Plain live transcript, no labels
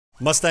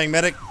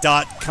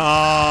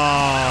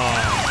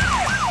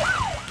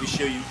MustangMedic.com. We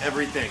show you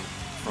everything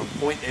from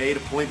point A to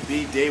point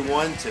B, day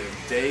one to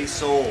day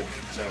sold.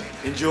 So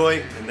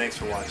enjoy, and thanks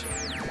for watching.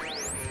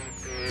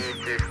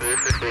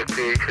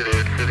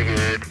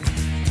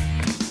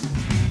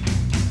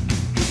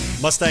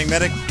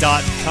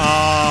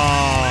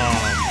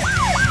 MustangMedic.com.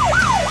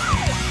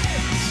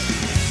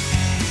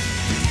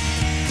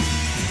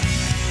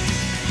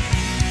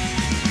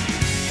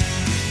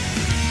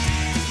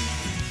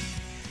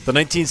 The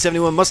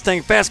 1971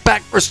 Mustang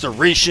Fastback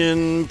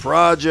Restoration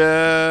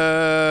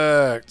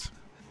Project.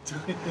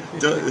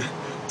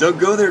 Don't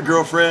go there,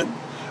 girlfriend.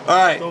 All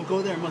right. Don't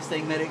go there,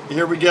 Mustang Medic.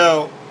 Here we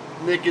go.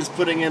 Nick is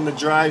putting in the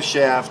drive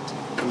shaft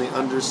on the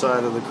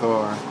underside of the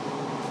car.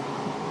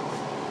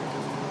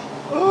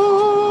 Oh.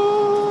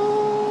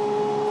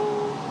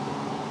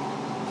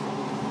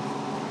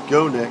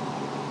 Go, Nick.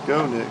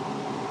 Go, Nick.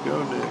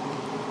 Go, Nick.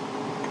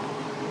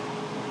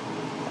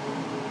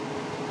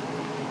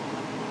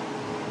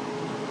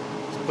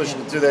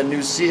 Pushing it through that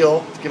new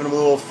seal, giving him a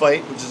little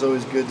fight, which is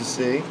always good to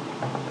see.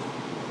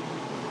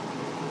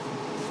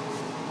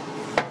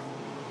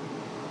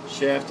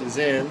 Shaft is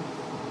in,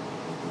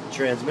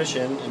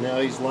 transmission, and now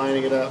he's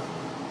lining it up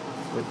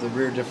with the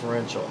rear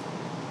differential.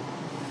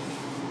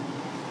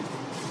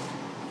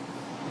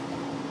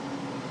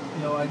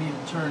 You know, I need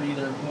to turn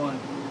either one.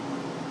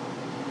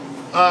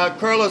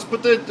 Carlos,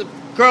 put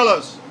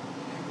Carlos,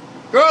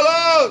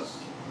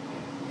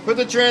 put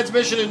the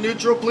transmission in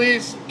neutral,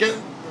 please.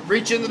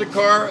 Reach into the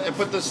car and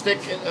put the stick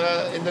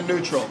in the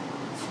neutral.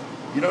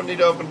 You don't need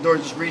to open the door,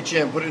 just reach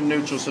in, put it in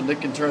neutral so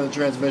Nick can turn the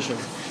transmission.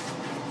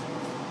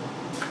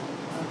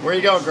 Where are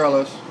you going,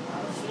 Carlos?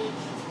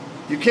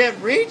 You can't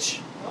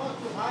reach?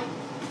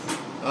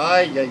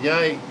 Ay, ay,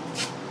 ay.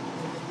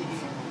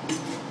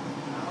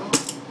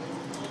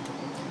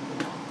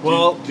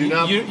 Well,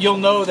 you'll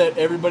know that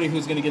everybody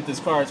who's going to get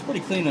this car, it's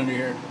pretty clean under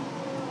here.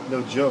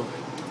 No joke.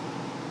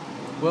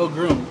 Well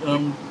groomed.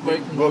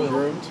 Well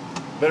groomed?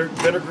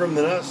 Better groomed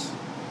than us.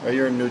 Oh,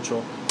 you're in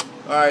neutral.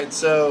 Alright,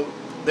 so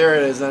there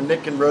it is. Now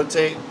Nick can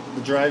rotate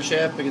the drive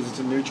shaft because it's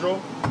in neutral.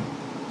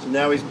 So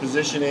now he's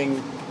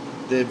positioning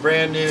the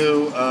brand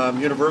new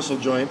universal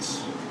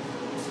joints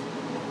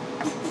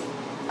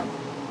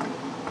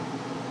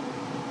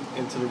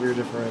into the rear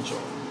differential.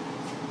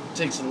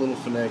 Takes a little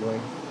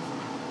finagling.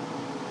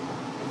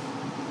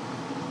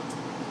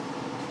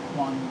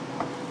 One.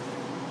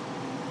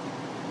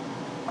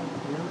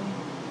 Really?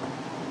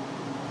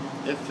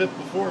 It fit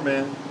before,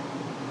 man.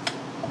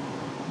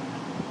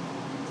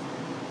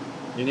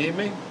 You need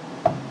me?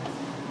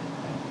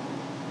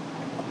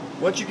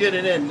 Once you get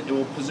it in, it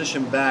will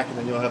position back and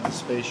then you'll have the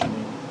space you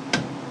need.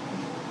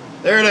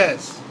 There it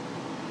is.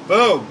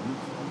 Boom.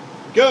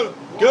 Go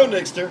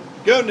Nixter.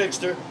 Go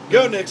Nixter.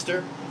 Go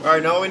Nixter.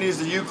 Alright, now all we need is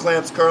the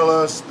U-clamps,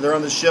 Carlos. They're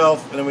on the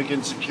shelf, and then we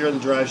can secure the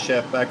drive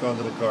shaft back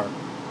onto the car.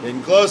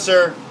 Getting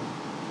closer.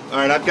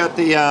 Alright, I've got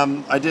the,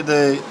 I did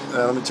the,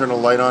 let me turn the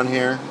light on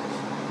here.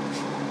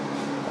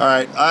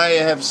 Alright, I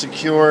have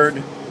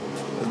secured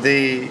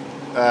the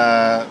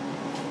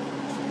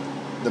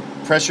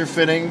pressure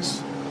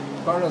fittings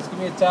Carlos, give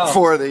me a towel.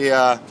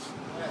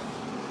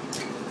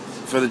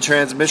 for the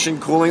transmission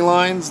cooling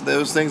lines.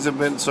 Those things have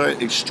been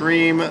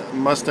extreme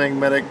Mustang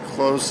Medic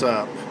close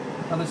up.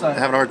 Other side. I'm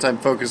having a hard time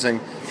focusing.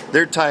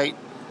 They're tight.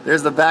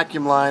 There's the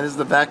vacuum line. This is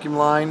the vacuum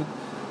line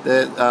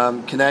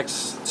that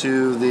connects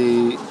to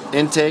the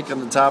intake on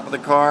the top of the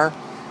car.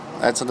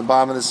 That's at the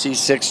bottom of the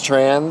C6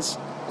 trans.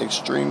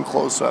 Extreme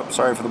close up.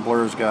 Sorry for the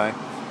blurs, guys.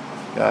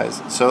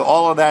 So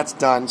all of that's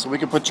done. So we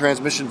can put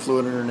transmission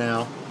fluid in her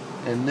now.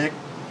 And Nick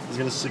is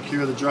going to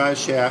secure the drive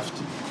shaft.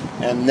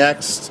 And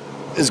next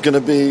is going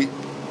to be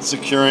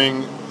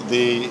securing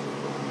the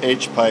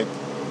H-pipe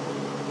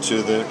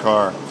to the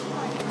car.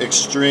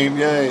 Extreme,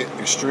 yay,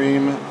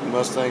 extreme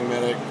Mustang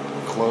Medic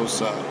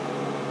close up.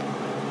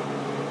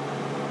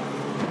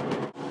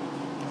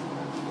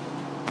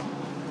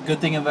 Good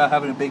thing about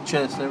having a big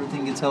chest,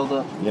 everything gets held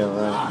up. Yeah,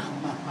 right.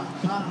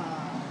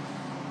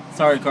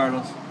 Sorry,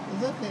 Carlos.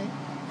 It's okay.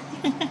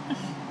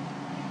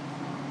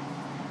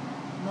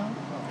 No problem.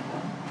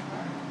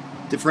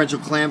 Differential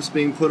clamps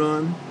being put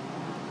on.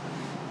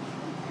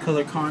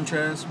 Color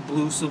contrast,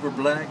 blue, silver,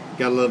 black.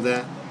 Gotta love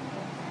that.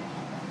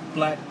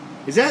 Black.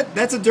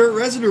 That's a dirt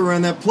residue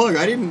around that plug.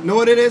 I didn't know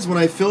what it is when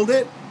I filled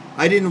it.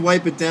 I didn't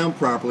wipe it down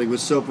properly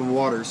with soap and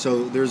water.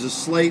 So there's a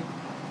slight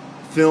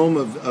film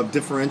of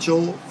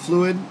differential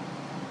fluid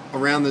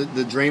around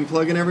the drain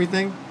plug and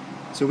everything.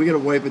 So we got to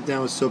wipe it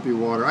down with soapy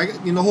water.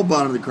 The whole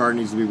bottom of the car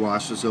needs to be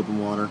washed with soap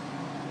and water.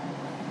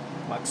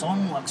 Wax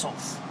on, wax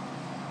off.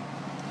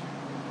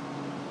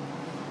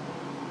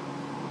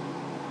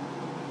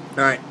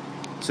 All right.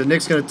 So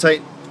Nick's gonna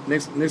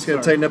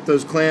tighten up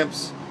those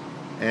clamps,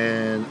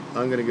 and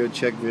I'm gonna go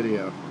check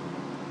video.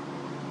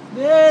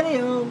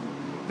 Video.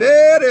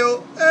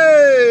 Video.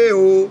 Hey.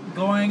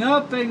 Going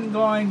up and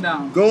going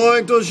down.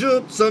 Going to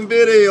shoot some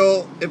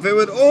video. If it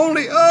would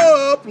only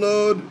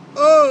upload.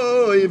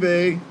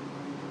 Oh,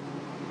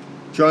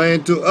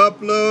 Trying to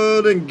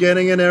upload and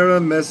getting an error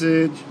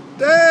message.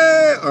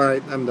 Dang! All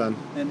right, I'm done.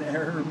 An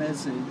error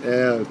message.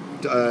 Yeah,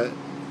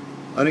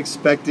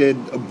 unexpected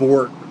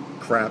abort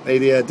crap. Hey,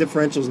 the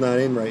differential's not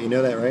in right. You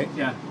know that, right?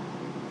 Yeah.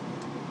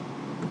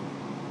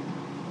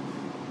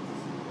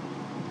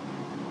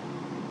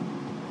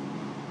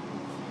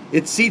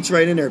 It seats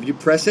right in there. If you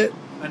press it.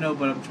 I know,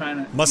 but I'm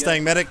trying to...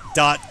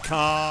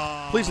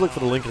 MustangMedic.com. Please look for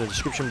the link in the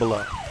description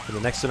below for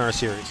the next in our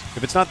series.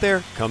 If it's not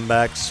there, come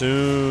back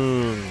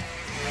soon.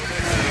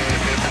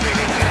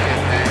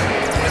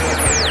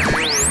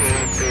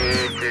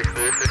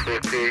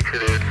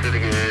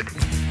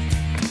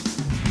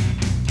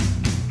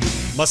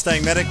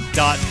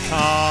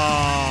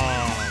 MustangMedic.com.